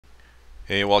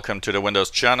Hey, welcome to the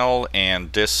Windows channel,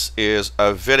 and this is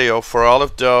a video for all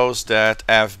of those that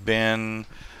have been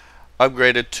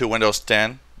upgraded to Windows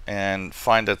 10 and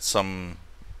find that some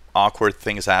awkward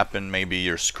things happen. Maybe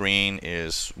your screen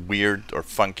is weird or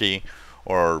funky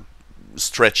or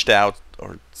stretched out,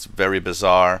 or it's very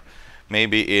bizarre.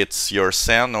 Maybe it's your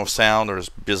sound, no sound, or it's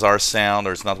bizarre sound,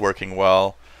 or it's not working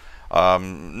well.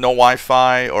 No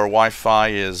Wi-Fi, or Wi-Fi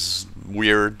is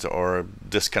weird or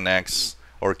disconnects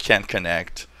or can't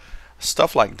connect,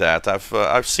 stuff like that.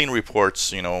 I've seen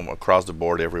reports, across the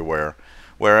board everywhere,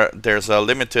 where there's a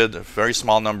limited, very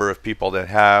small number of people that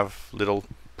have little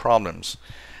problems.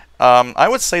 I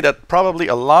would say that probably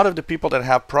a lot of the people that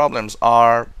have problems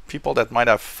are people that might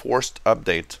have forced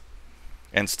update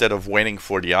instead of waiting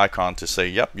for the icon to say,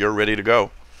 "Yep, you're ready to go."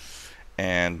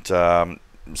 And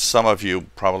some of you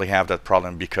probably have that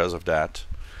problem because of that.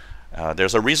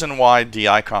 There's a reason why the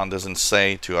icon doesn't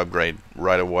say to upgrade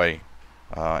right away,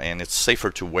 and it's safer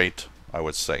to wait, I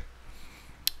would say.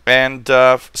 And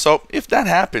so if that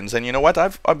happens, and you know what,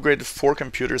 I've upgraded 4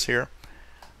 computers here,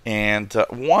 and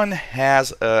one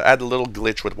has had a little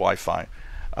glitch with Wi-Fi.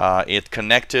 It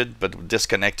connected but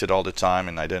disconnected all the time,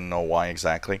 and I didn't know why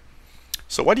exactly.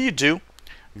 So what do?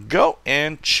 Go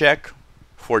and check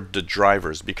for the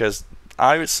drivers, because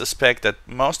I would suspect that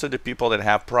most of the people that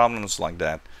have problems like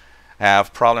that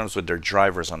have problems with their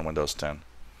drivers on Windows 10.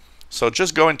 So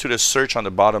just go into the search on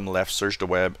the bottom left, search the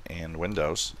web in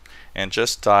Windows, and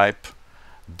just type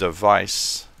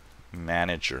Device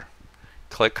Manager.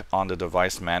 Click on the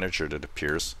Device Manager that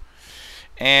appears,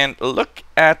 and look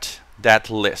at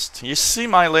that list. You see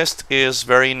my list is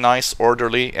very nice,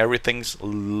 orderly, everything's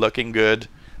looking good.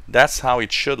 That's how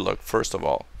it should look, first of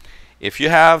all. If you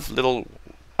have little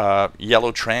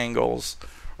yellow triangles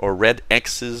or red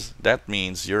X's, that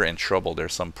means you're in trouble.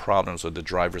 There's some problems with the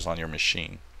drivers on your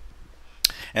machine.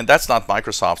 And that's not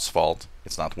Microsoft's fault.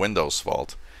 It's not Windows'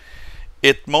 fault.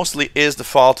 It mostly is the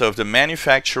fault of the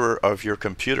manufacturer of your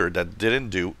computer that didn't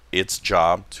do its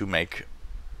job to make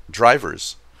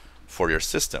drivers for your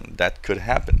system. That could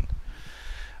happen.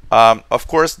 Of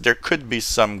course, there could be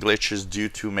some glitches due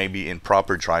to maybe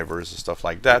improper drivers and stuff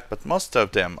like that, but most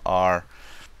of them are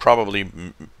probably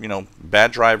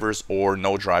bad drivers or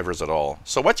no drivers at all.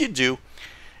 So what you do,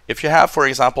 if you have, for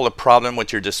example, a problem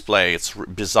with your display, it's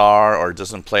bizarre or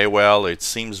doesn't play well, it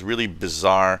seems really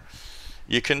bizarre,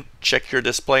 you can check your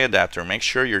display adapter. Make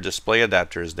sure your display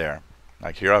adapter is there.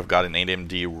 Like here I've got an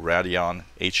AMD Radeon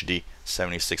HD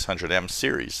 7600M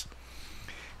series.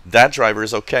 That driver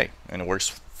is okay and it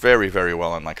works very, very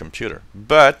well on my computer.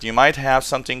 But you might have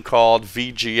something called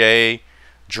VGA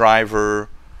driver,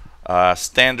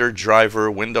 standard driver,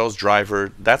 Windows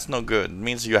driver. That's no good. It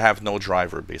means you have no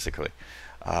driver, basically.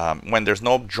 When there's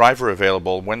no driver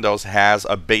available, Windows has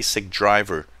a basic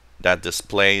driver that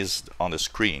displays on the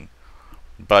screen,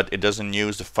 but it doesn't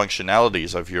use the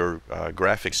functionalities of your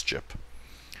graphics chip.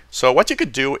 So what you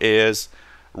could do is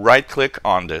right click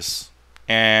on this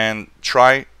and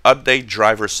try update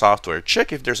driver software.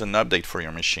 Check if there's an update for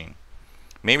your machine.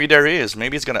 Maybe there is.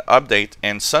 Maybe it's going to update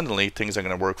and suddenly things are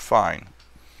going to work fine.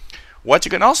 What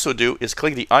you can also do is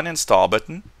click the uninstall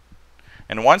button,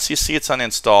 and once you see it's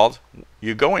uninstalled,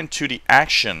 you go into the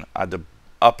action at the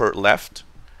upper left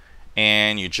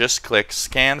and you just click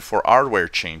scan for hardware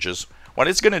changes. What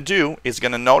it's going to do is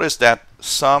going to notice that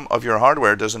some of your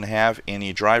hardware doesn't have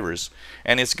any drivers,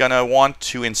 and it's going to want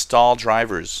to install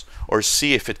drivers or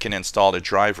see if it can install the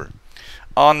driver.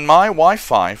 On my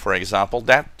Wi-Fi, for example,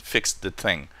 that fixed the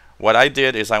thing. What I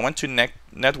did is I went to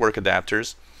network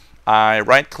adapters, I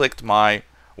right-clicked my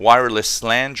wireless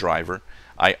LAN driver,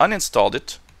 I uninstalled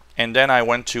it, and then I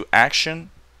went to Action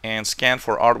and Scan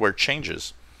for Hardware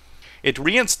Changes. It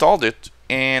reinstalled it,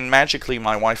 and magically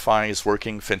my Wi-Fi is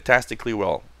working fantastically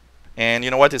well. And you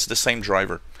know what? It's the same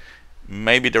driver.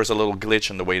 Maybe there's a little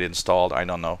glitch in the way it installed, I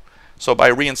don't know. So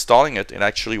by reinstalling it, it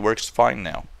actually works fine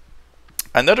now.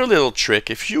 Another little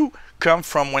trick, if you come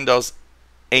from Windows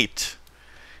 8,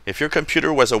 if your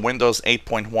computer was a Windows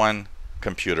 8.1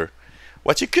 computer,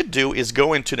 what you could do is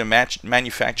go into the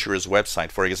manufacturer's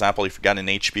website. For example, if you've got an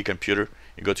HP computer,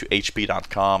 you go to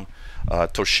hp.com,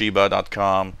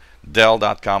 toshiba.com,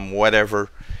 dell.com, whatever,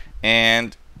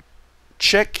 and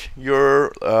check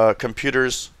your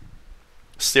computer's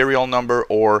serial number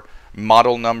or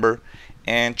model number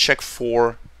and check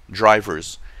for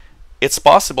drivers. It's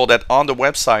possible that on the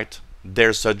website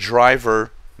there's a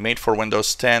driver made for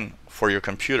Windows 10 for your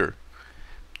computer.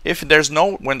 If there's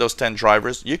no Windows 10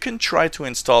 drivers, you can try to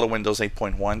install a Windows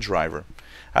 8.1 driver.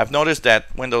 I've noticed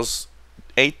that Windows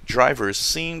 8 drivers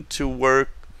seem to work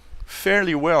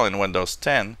fairly well in Windows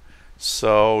 10,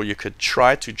 So you could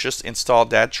try to just install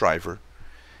that driver,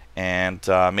 and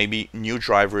maybe new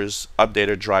drivers,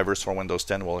 updated drivers for Windows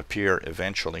 10 will appear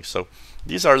eventually. So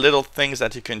these are little things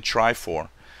that you can try for.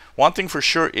 One thing for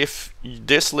sure, if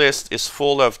this list is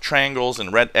full of triangles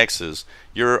and red X's,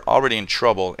 you're already in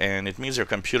trouble, and it means your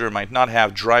computer might not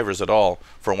have drivers at all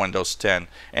for Windows 10.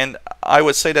 And I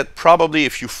would say that probably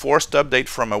if you forced update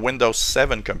from a Windows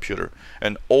 7 computer,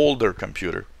 an older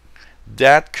computer,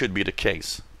 that could be the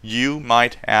case. You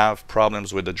might have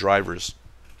problems with the drivers.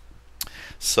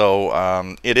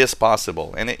 So it is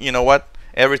possible. And you know what?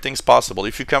 Everything's possible.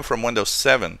 If you come from Windows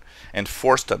 7 and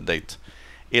forced update,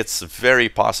 it's very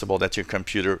possible that your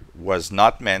computer was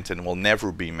not meant and will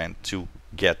never be meant to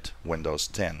get Windows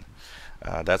 10.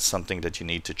 That's something that you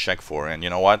need to check for. And you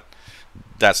know what?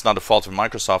 That's not the fault of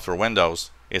Microsoft or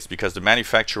Windows. It's because the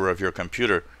manufacturer of your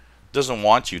computer doesn't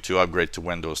want you to upgrade to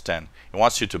Windows 10. It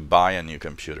wants you to buy a new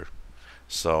computer.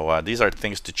 So these are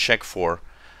things to check for.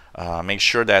 Make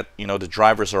sure that the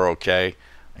drivers are okay,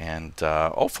 and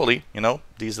hopefully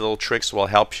these little tricks will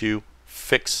help you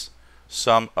fix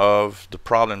some of the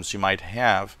problems you might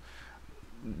have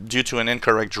due to an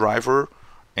incorrect driver,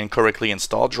 incorrectly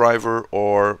installed driver,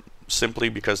 or simply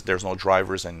because there's no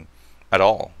drivers at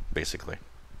all, basically.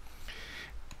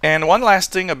 And one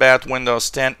last thing about Windows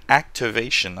 10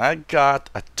 activation. I got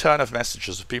a ton of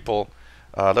messages of people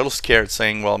a little scared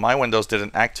saying, well, my Windows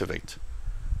didn't activate.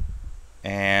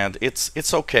 And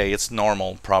it's okay, it's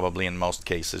normal probably in most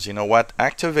cases. You know what?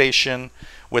 Activation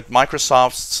with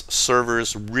Microsoft's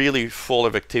servers really full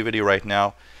of activity right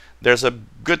now, there's a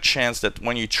good chance that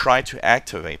when you try to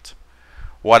activate,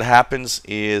 what happens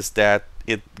is that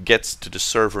it gets to the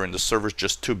server and the server's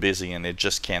just too busy and it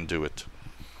just can't do it.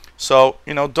 So,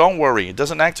 don't worry. It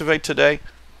doesn't activate today.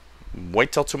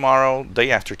 Wait till tomorrow, day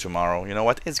after tomorrow. You know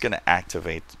what? It's going to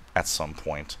activate at some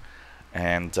point.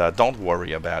 And don't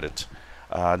worry about it.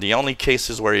 The only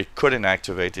cases where it couldn't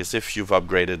activate is if you've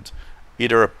upgraded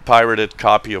either a pirated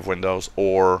copy of Windows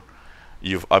or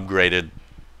you've upgraded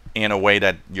in a way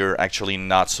that you're actually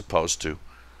not supposed to.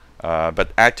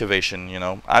 But activation,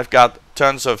 I've got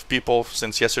tons of people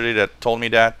since yesterday that told me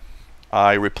that.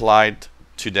 I replied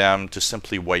to them to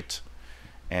simply wait.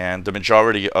 And the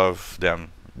majority of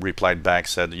them replied back,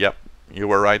 said, yep, you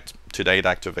were right, today it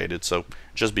activated, so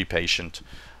just be patient.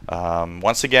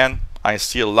 Once again, I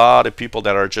see a lot of people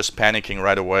that are just panicking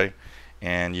right away,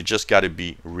 and you just got to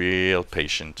be real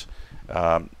patient.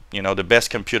 The best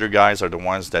computer guys are the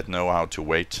ones that know how to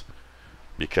wait,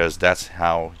 because that's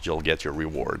how you'll get your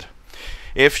reward.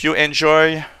 If you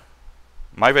enjoy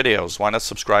my videos, why not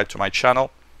subscribe to my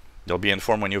channel? You'll be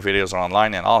informed when new videos are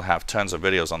online, and I'll have tons of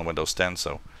videos on Windows 10,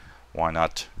 so why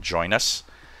not join us?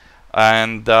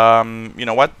 And you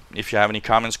know what? If you have any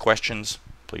comments, questions,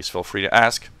 please feel free to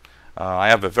ask. I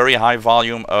have a very high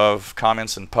volume of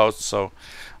comments and posts, so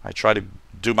I try to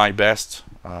do my best.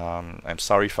 I'm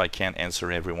sorry if I can't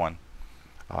answer everyone.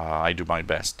 I do my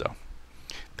best, though.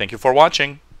 Thank you for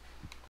watching.